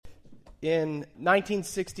In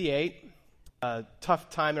 1968, a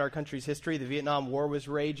tough time in our country's history, the Vietnam War was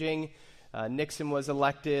raging. Nixon was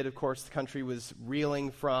elected. Of course, the country was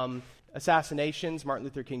reeling from assassinations, Martin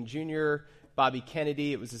Luther King Jr., Bobby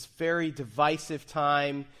Kennedy. It was this very divisive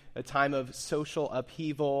time, a time of social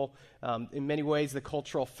upheaval. In many ways, the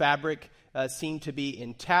cultural fabric seemed to be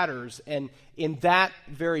in tatters. And in that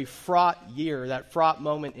very fraught year, that fraught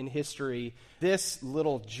moment in history, this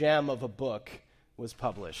little gem of a book was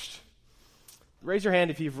published. Raise your hand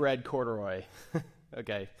if you've read Corduroy.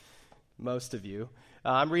 Okay, most of you.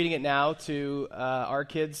 I'm reading it now to our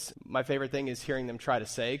kids. My favorite thing is hearing them try to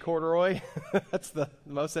say corduroy. That's the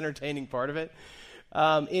most entertaining part of it.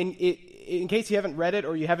 In case you haven't read it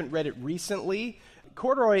or you haven't read it recently,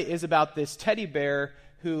 Corduroy is about this teddy bear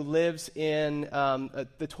who lives in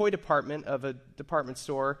the toy department of a department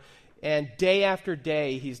store, and day after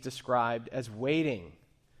day he's described as waiting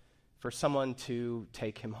for someone to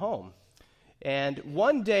take him home. And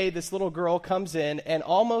one day this little girl comes in and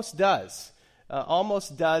almost does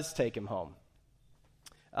take him home.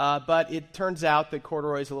 But it turns out that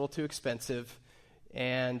Corduroy is a little too expensive,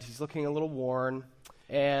 and he's looking a little worn.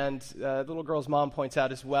 And the little girl's mom points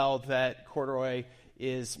out as well that Corduroy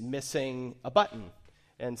is missing a button,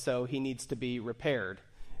 and so he needs to be repaired.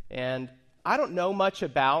 And I don't know much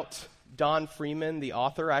about Don Freeman, the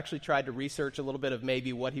author. I actually tried to research a little bit of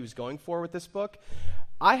maybe what he was going for with this book.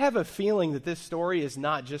 I have a feeling that this story is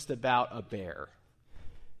not just about a bear.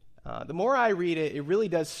 The more I read it, it really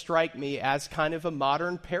does strike me as kind of a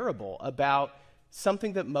modern parable about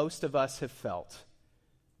something that most of us have felt.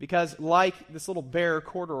 Because like this little bear,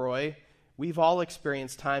 Corduroy, we've all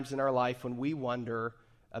experienced times in our life when we wonder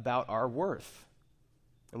about our worth.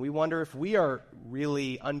 And we wonder if we are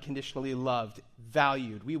really unconditionally loved,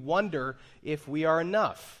 valued. We wonder if we are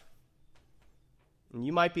enough. And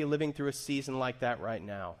you might be living through a season like that right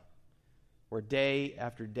now, where day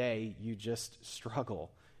after day you just struggle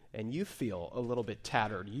and you feel a little bit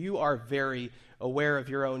tattered. You are very aware of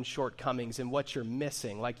your own shortcomings and what you're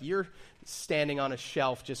missing. Like you're standing on a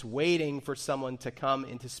shelf just waiting for someone to come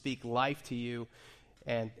and to speak life to you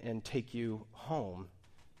and take you home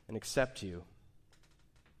and accept you.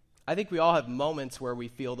 I think we all have moments where we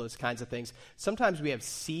feel those kinds of things. Sometimes we have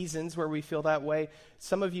seasons where we feel that way.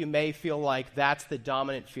 Some of you may feel like that's the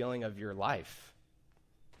dominant feeling of your life.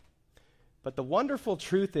 But the wonderful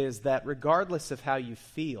truth is that regardless of how you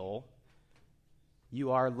feel,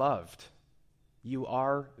 you are loved. You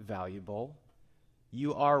are valuable.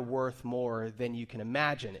 You are worth more than you can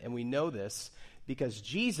imagine. And we know this because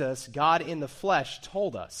Jesus, God in the flesh,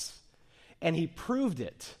 told us. And he proved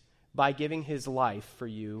it by giving his life for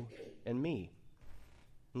you and me.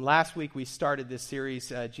 And last week we started this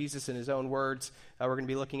series, Jesus in his own words. We're going to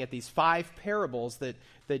be looking at these 5 parables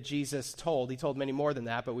that Jesus told. He told many more than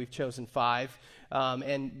that, but we've chosen 5.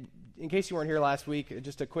 And in case you weren't here last week,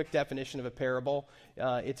 just a quick definition of a parable.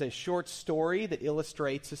 It's a short story that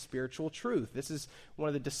illustrates a spiritual truth. This is one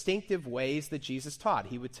of the distinctive ways that Jesus taught.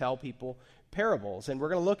 He would tell people parables. And we're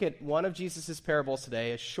going to look at one of Jesus' parables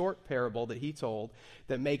today, a short parable that he told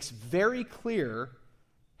that makes very clear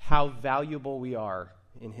how valuable we are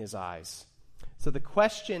in his eyes. So the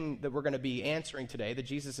question that we're going to be answering today, that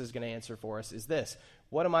Jesus is going to answer for us, is this: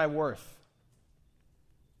 what am I worth?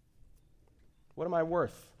 What am I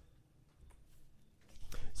worth?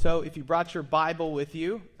 So if you brought your Bible with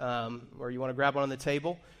you, or you want to grab one on the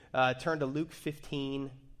table, turn to Luke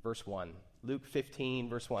 15, verse 1. Luke 15,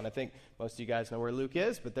 verse 1. I think most of you guys know where Luke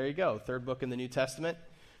is, but there you go. Third book in the New Testament.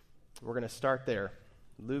 We're going to start there.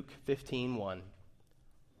 Luke 15, 1.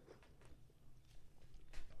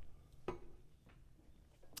 It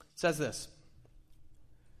says this: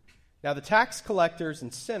 Now the tax collectors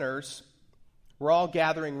and sinners were all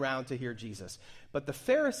gathering round to hear Jesus. But the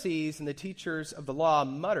Pharisees and the teachers of the law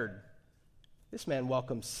muttered, "This man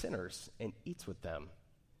welcomes sinners and eats with them."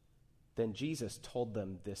 Then Jesus told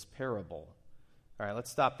them this parable. All right,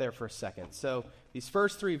 let's stop there for a second. So these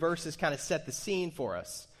first 3 verses kind of set the scene for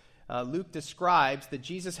us. Luke describes that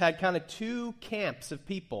Jesus had kind of 2 camps of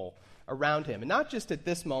people around him. And not just at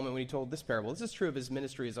this moment when he told this parable. This is true of his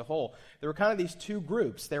ministry as a whole. There were kind of these 2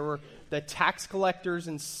 groups. There were the tax collectors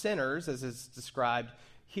and sinners, as is described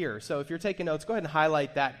here. So if you're taking notes, go ahead and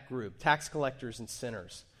highlight that group, tax collectors and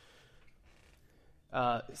sinners.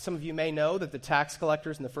 Some of you may know that the tax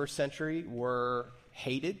collectors in the first century were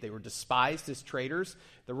hated. They were despised as traitors.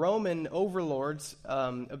 The Roman overlords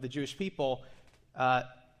of the Jewish people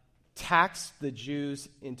taxed the Jews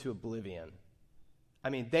into oblivion. I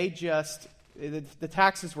mean, the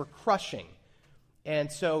taxes were crushing. And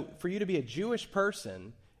so for you to be a Jewish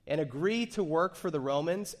person and agree to work for the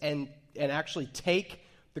Romans and actually take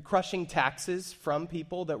the crushing taxes from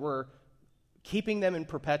people that were keeping them in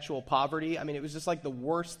perpetual poverty. I mean, it was just like the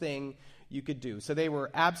worst thing you could do. So they were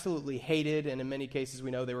absolutely hated, and in many cases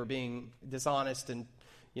we know they were being dishonest and,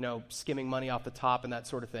 skimming money off the top and that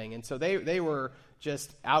sort of thing. And so they were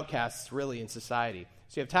just outcasts, really, in society.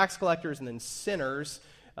 So you have tax collectors and then sinners,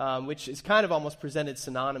 which is kind of almost presented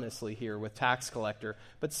synonymously here with tax collector.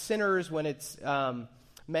 But sinners, when it's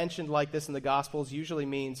mentioned like this in the Gospels, usually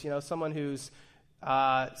means, someone who's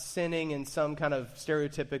sinning in some kind of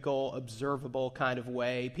stereotypical, observable kind of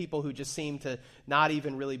way, people who just seem to not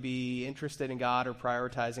even really be interested in God or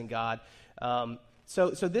prioritizing God. So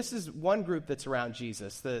this is one group that's around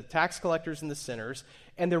Jesus, the tax collectors and the sinners,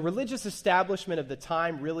 and the religious establishment of the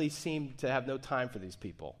time really seemed to have no time for these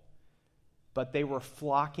people. But they were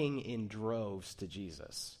flocking in droves to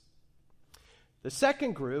Jesus. The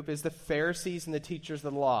second group is the Pharisees and the teachers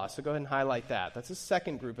of the law. So go ahead and highlight that. That's the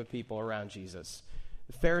second group of people around Jesus.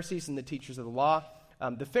 The Pharisees and the teachers of the law.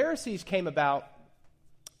 The Pharisees came about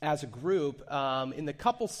as a group in the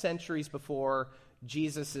couple centuries before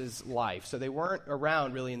Jesus' life. So they weren't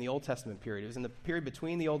around really in the Old Testament period. It was in the period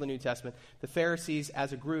between the Old and New Testament. The Pharisees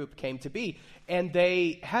as a group came to be. And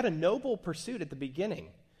they had a noble pursuit at the beginning.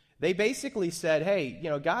 They basically said, hey,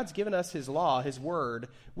 God's given us his law, his word.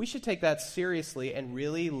 We should take that seriously and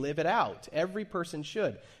really live it out. Every person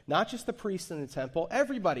should. Not just the priests in the temple.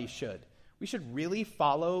 Everybody should. We should really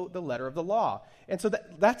follow the letter of the law. And so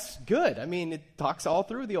that's good. I mean, it talks all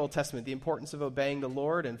through the Old Testament, the importance of obeying the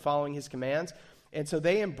Lord and following his commands. And so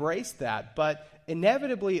they embraced that. But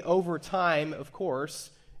inevitably, over time, of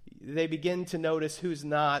course, they begin to notice who's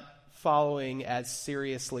not following as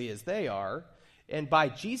seriously as they are. And by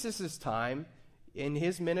Jesus' time, in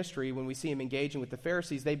his ministry, when we see him engaging with the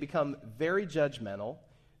Pharisees, they become very judgmental,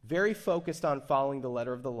 very focused on following the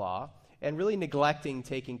letter of the law, and really neglecting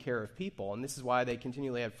taking care of people. And this is why they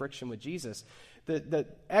continually have friction with Jesus. The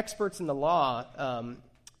experts in the law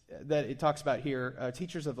that it talks about here,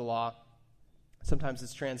 teachers of the law, sometimes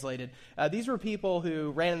it's translated. These were people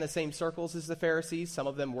who ran in the same circles as the Pharisees. Some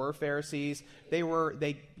of them were Pharisees. They were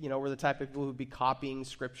the type of people who would be copying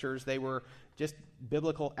scriptures. They were just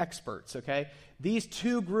biblical experts, okay? These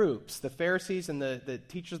two groups, the Pharisees and the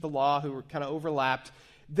teachers of the law who were kind of overlapped,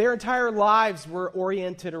 their entire lives were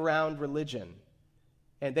oriented around religion.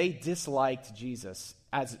 And they disliked Jesus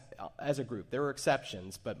as a group. There were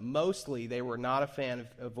exceptions, but mostly they were not a fan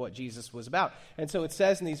of what Jesus was about. And so it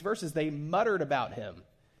says in these verses, they muttered about him,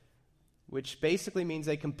 which basically means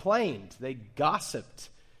they complained, they gossiped.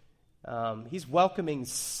 He's welcoming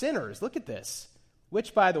sinners. Look at this.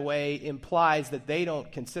 Which, by the way, implies that they don't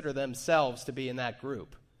consider themselves to be in that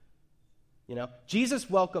group. Jesus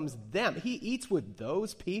welcomes them. He eats with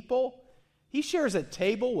those people. He shares a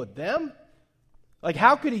table with them. Like,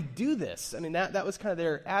 how could he do this? I mean, that was kind of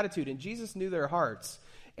their attitude. And Jesus knew their hearts,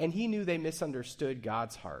 and he knew they misunderstood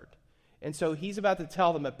God's heart. And so he's about to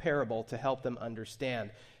tell them a parable to help them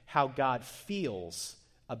understand how God feels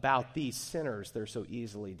about these sinners they're so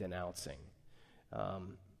easily denouncing.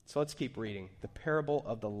 So let's keep reading. The parable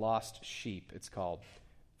of the lost sheep, it's called.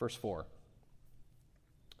 Verse 4.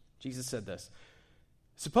 Jesus said this.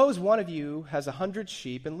 Suppose one of you has 100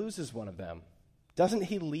 sheep and loses one of them. Doesn't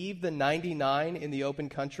he leave the 99 in the open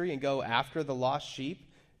country and go after the lost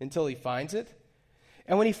sheep until he finds it?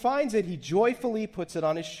 And when he finds it, he joyfully puts it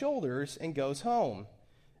on his shoulders and goes home.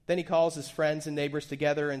 Then he calls his friends and neighbors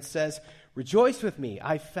together and says, "Rejoice with me,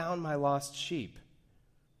 I found my lost sheep."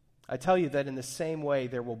 I tell you that in the same way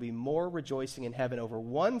there will be more rejoicing in heaven over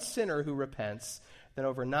one sinner who repents than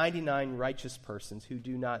over 99 righteous persons who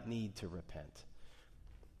do not need to repent.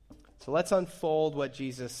 So let's unfold what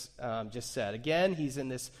Jesus just said. Again, he's in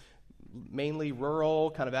this mainly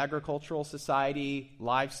rural, kind of agricultural society,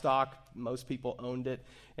 livestock. Most people owned it.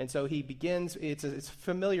 And so he begins, it's a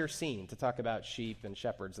familiar scene to talk about sheep and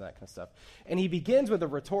shepherds and that kind of stuff. And he begins with a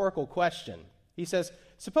rhetorical question. He says,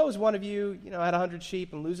 suppose one of you, had 100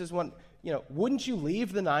 sheep and loses one, wouldn't you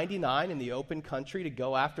leave the 99 in the open country to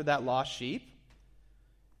go after that lost sheep?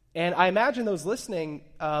 And I imagine those listening,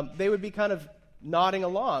 they would be kind of nodding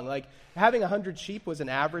along. Like, having 100 sheep was an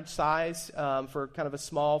average size for kind of a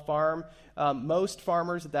small farm. Most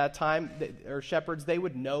farmers at that time, or shepherds, they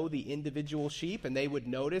would know the individual sheep, and they would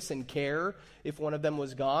notice and care if one of them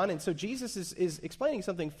was gone. And so Jesus is explaining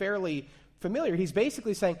something fairly familiar. He's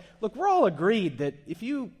basically saying, look, we're all agreed that if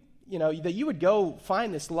that you would go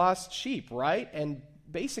find this lost sheep, right? And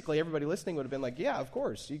basically everybody listening would have been like, yeah, of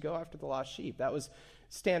course, you go after the lost sheep. That was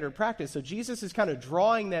standard practice. So Jesus is kind of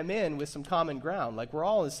drawing them in with some common ground. Like, we're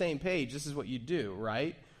all on the same page. This is what you do,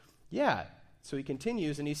 right? Yeah. So he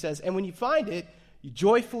continues and he says, and when you find it, You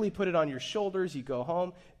joyfully put it on your shoulders. You go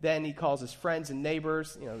home. Then he calls his friends and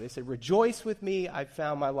neighbors. They say, rejoice with me. I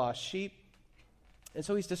found my lost sheep. And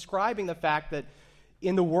so he's describing the fact that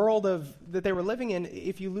in the world that they were living in,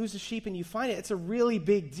 if you lose a sheep and you find it, it's a really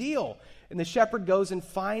big deal. And the shepherd goes and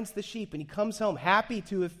finds the sheep, and he comes home happy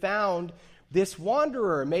to have found this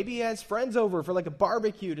wanderer. Maybe he has friends over for like a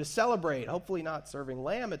barbecue to celebrate. Hopefully not serving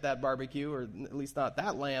lamb at that barbecue, or at least not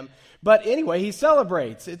that lamb. But anyway, he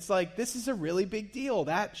celebrates. It's like, this is a really big deal.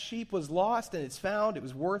 That sheep was lost and it's found. It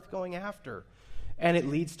was worth going after. And it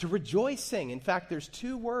leads to rejoicing. In fact, there's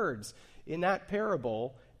 2 words in that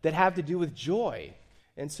parable that have to do with joy.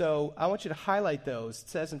 And so I want you to highlight those. It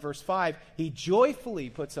says in verse 5, he joyfully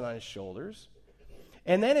puts it on his shoulders.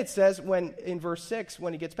 And then it says in verse 6,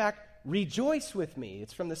 when he gets back, rejoice with me.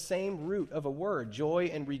 It's from the same root of a word,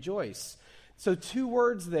 joy and rejoice. So 2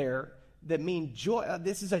 words there that mean joy.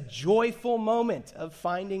 This is a joyful moment of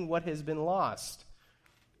finding what has been lost.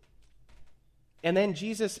 And then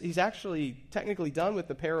Jesus, he's actually technically done with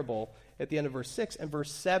the parable at the end of verse 6, and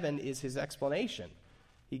verse 7 is his explanation.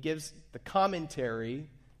 He gives the commentary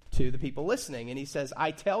to the people listening, and he says,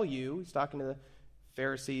 I tell you, he's talking to the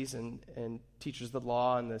Pharisees and teachers of the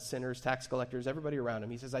law and the sinners, tax collectors, everybody around him.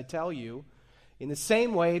 He says, I tell you, in the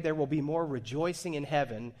same way there will be more rejoicing in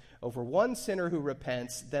heaven over one sinner who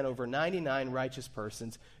repents than over 99 righteous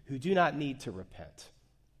persons who do not need to repent.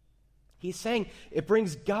 He's saying it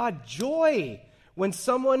brings God joy when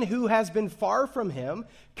someone who has been far from him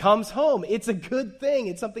comes home. It's a good thing.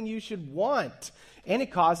 It's something you should want. And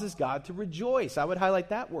it causes God to rejoice. I would highlight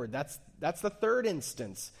that word. That's the 3rd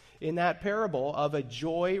instance in that parable of a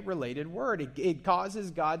joy-related word. It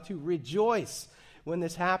causes God to rejoice when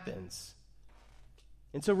this happens.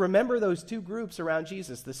 And so remember those 2 groups around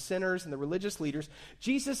Jesus, the sinners and the religious leaders.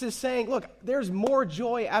 Jesus is saying, look, there's more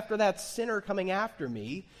joy after that sinner coming after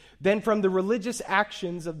me than from the religious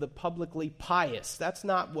actions of the publicly pious. That's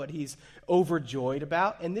not what he's overjoyed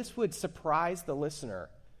about, and this would surprise the listener.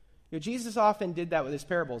 Jesus often did that with his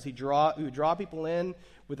parables. He would draw people in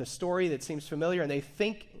with a story that seems familiar, and they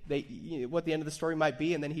think what the end of the story might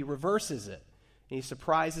be, and then he reverses it. And he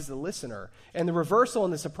surprises the listener. And the reversal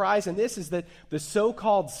and the surprise in this is that the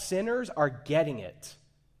so-called sinners are getting it,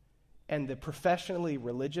 and the professionally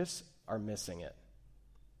religious are missing it.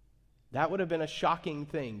 That would have been a shocking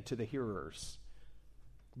thing to the hearers.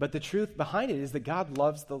 But the truth behind it is that God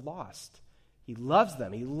loves the lost. He loves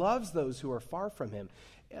them. He loves those who are far from him.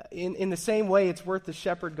 In the same way it's worth the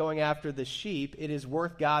shepherd going after the sheep, it is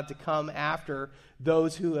worth God to come after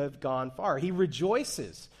those who have gone far. He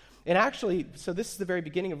rejoices. And actually, so this is the very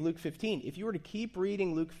beginning of Luke 15. If you were to keep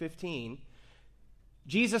reading Luke 15,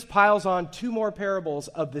 Jesus piles on 2 more parables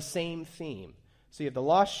of the same theme. So you have the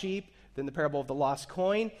lost sheep, then the parable of the lost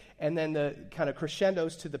coin, and then the kind of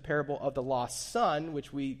crescendos to the parable of the lost son,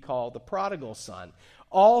 which we call the prodigal son.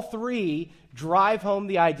 All 3 drive home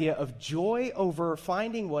the idea of joy over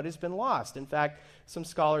finding what has been lost. In fact, some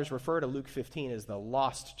scholars refer to Luke 15 as the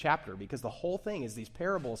lost chapter, because the whole thing is these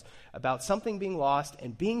parables about something being lost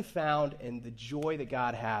and being found and the joy that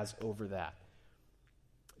God has over that.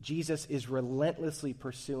 Jesus is relentlessly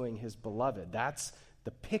pursuing his beloved. That's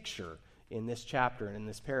the picture in this chapter and in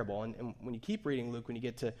this parable. And when you keep reading Luke, when you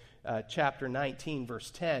get to chapter 19, verse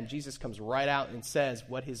 10, Jesus comes right out and says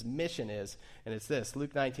what his mission is. And it's this,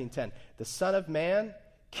 Luke 19:10. The Son of Man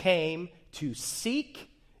came to seek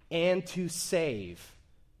and to save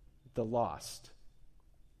the lost.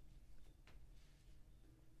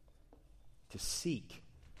 To seek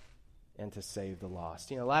and to save the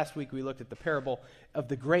lost. Last week we looked at the parable of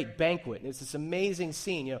the great banquet. And it's this amazing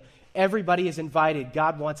scene. Everybody is invited.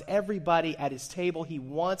 God wants everybody at his table. He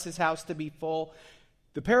wants his house to be full.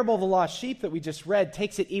 The parable of the lost sheep that we just read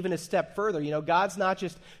takes it even a step further. God's not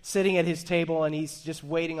just sitting at his table and he's just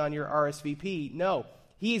waiting on your RSVP. No,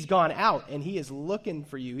 he's gone out and he is looking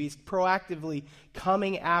for you. He's proactively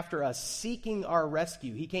coming after us, seeking our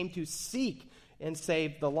rescue. He came to seek and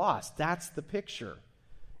save the lost. That's the picture.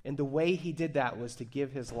 And the way he did that was to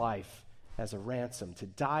give his life as a ransom, to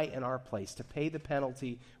die in our place, to pay the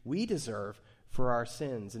penalty we deserve for our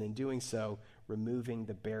sins, and in doing so, removing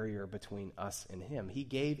the barrier between us and him. He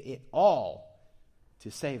gave it all to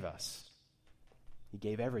save us. He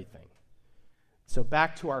gave everything. So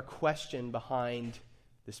back to our question behind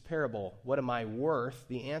this parable, what am I worth?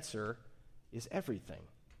 The answer is everything.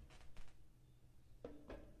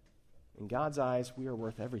 In God's eyes, we are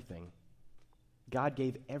worth everything. God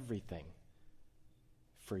gave everything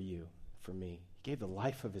for you, for me. He gave the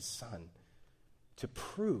life of his Son to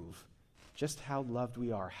prove just how loved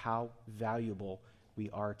we are, how valuable we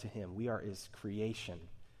are to him. We are his creation.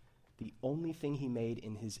 the only thing he made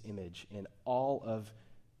in his image in all of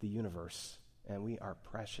the universe, and we are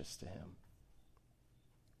precious to him.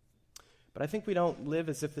 But I think we don't live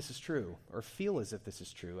as if this is true or feel as if this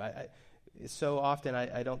is true. So often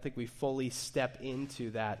I don't think we fully step into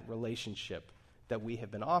that relationship that we have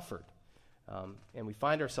been offered. And we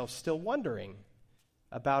find ourselves still wondering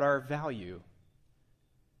about our value,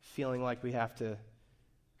 feeling like we have to kind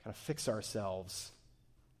of fix ourselves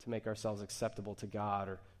to make ourselves acceptable to God,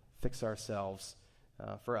 or fix ourselves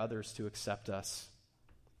for others to accept us.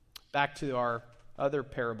 Back to our other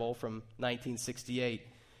parable from 1968.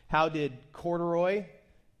 How did Corduroy,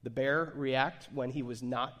 the bear, react when he was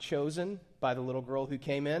not chosen by the little girl who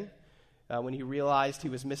came in? When he realized he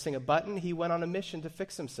was missing a button, he went on a mission to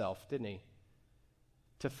fix himself, didn't he?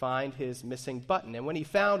 To find his missing button. And when he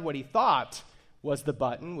found what he thought was the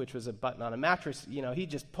button, which was a button on a mattress, he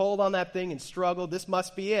just pulled on that thing and struggled. This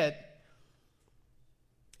must be it.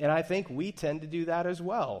 And I think we tend to do that as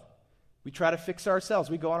well. We try to fix ourselves.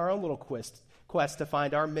 We go on our own little quest to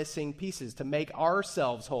find our missing pieces, to make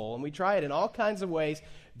ourselves whole. And we try it in all kinds of ways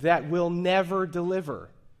that will never deliver.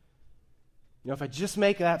 If I just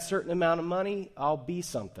make that certain amount of money, I'll be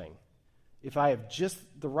something. If I have just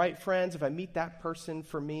the right friends, if I meet that person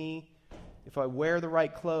for me, if I wear the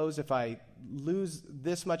right clothes, if I lose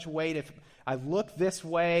this much weight, if I look this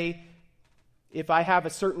way, if I have a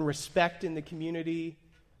certain respect in the community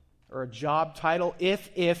or a job title, if,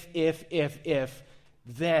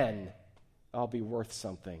 then I'll be worth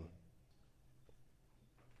something.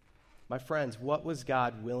 My friends, what was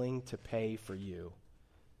God willing to pay for you?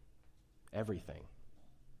 Everything.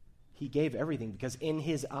 He gave everything because in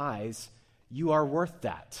his eyes, you are worth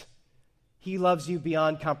that. He loves you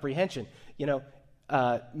beyond comprehension.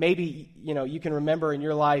 Maybe you can remember in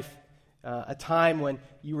your life a time when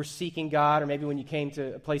you were seeking God, or maybe when you came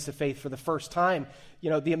to a place of faith for the first time.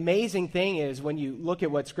 The amazing thing is when you look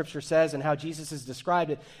at what Scripture says and how Jesus has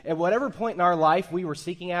described it, at whatever point in our life we were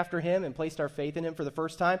seeking after him and placed our faith in him for the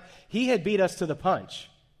first time, he had beat us to the punch.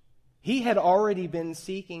 He had already been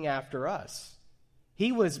seeking after us.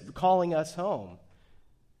 He was calling us home,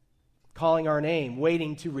 calling our name,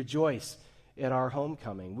 waiting to rejoice at our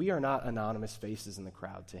homecoming. We are not anonymous faces in the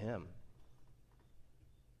crowd to him.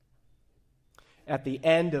 At the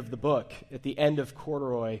end of the book, at the end of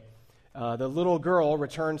Corduroy, the little girl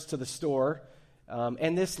returns to the store.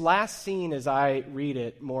 And this last scene, as I read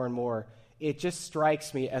it more and more, it just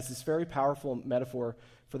strikes me as this very powerful metaphor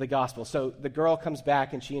for the gospel. So the girl comes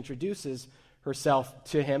back and she introduces herself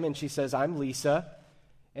to him, and she says, "I'm Lisa."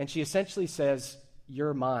 And she essentially says,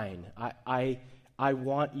 "You're mine. I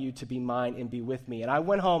want you to be mine and be with me. And I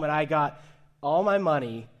went home and I got all my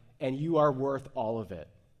money, and you are worth all of it.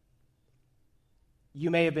 You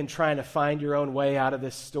may have been trying to find your own way out of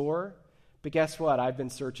this store, but guess what? I've been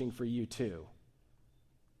searching for you too."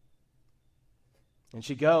 And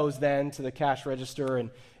she goes then to the cash register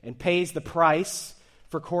and pays the price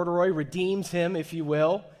for Corduroy, redeems him, if you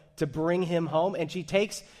will, to bring him home. And she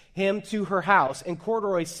takes him to her house. And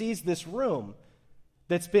Corduroy sees this room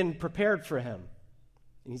that's been prepared for him.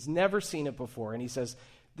 And he's never seen it before. And he says,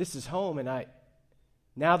 "This is home, and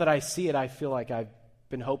now that I see it, I feel like I've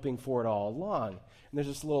been hoping for it all along." And there's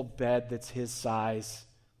this little bed that's his size.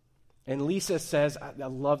 And Lisa says, I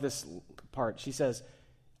love this part. She says,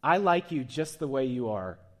 "I like you just the way you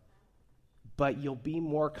are, but you'll be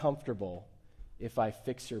more comfortable if I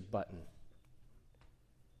fix your button.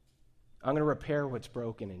 I'm going to repair what's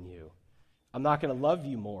broken in you. I'm not going to love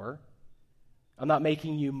you more. I'm not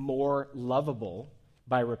making you more lovable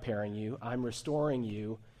by repairing you. I'm restoring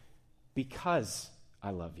you because I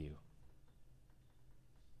love you."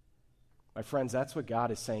 My friends, that's what God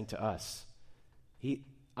is saying to us.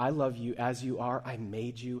 I love you as you are. I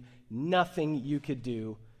made you. Nothing you could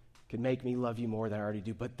do could make me love you more than I already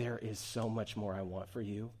do, but there is so much more I want for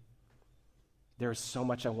you. There is so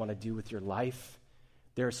much I want to do with your life.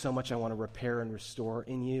 There is so much I want to repair and restore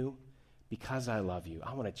in you because I love you.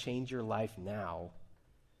 I want to change your life now,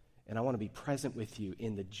 and I want to be present with you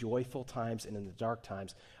in the joyful times and in the dark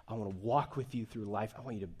times. I want to walk with you through life. I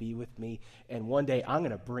want you to be with me, and one day I'm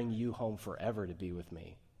going to bring you home forever to be with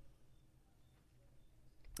me.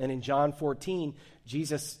 And in John 14,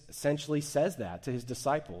 Jesus essentially says that to his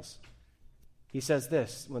disciples. He says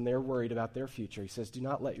this when they're worried about their future. He says, "Do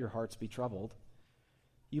not let your hearts be troubled.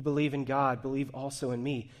 You believe in God, believe also in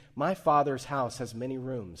me. My Father's house has many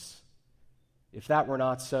rooms. If that were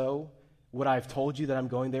not so, would I have told you that I'm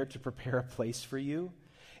going there to prepare a place for you?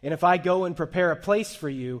 And if I go and prepare a place for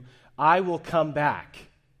you, I will come back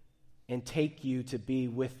and take you to be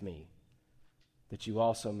with me, that you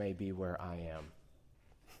also may be where I am."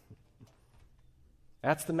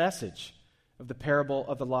 That's the message of the parable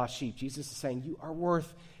of the lost sheep. Jesus is saying, you are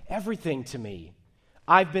worth everything to me.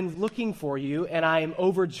 I've been looking for you, and I am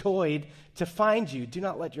overjoyed to find you. Do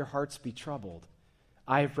not let your hearts be troubled.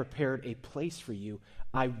 I have prepared a place for you.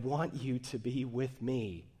 I want you to be with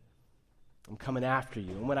me. I'm coming after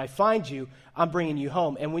you. And when I find you, I'm bringing you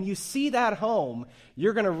home. And when you see that home,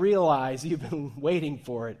 you're going to realize you've been waiting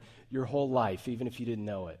for it your whole life, even if you didn't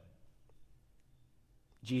know it.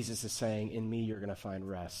 Jesus is saying, in me, you're going to find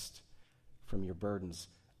rest from your burdens.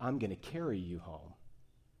 I'm going to carry you home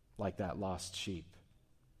like that lost sheep.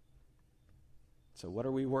 So what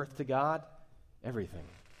are we worth to God? Everything.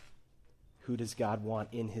 Who does God want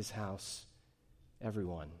in his house?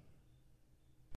 Everyone.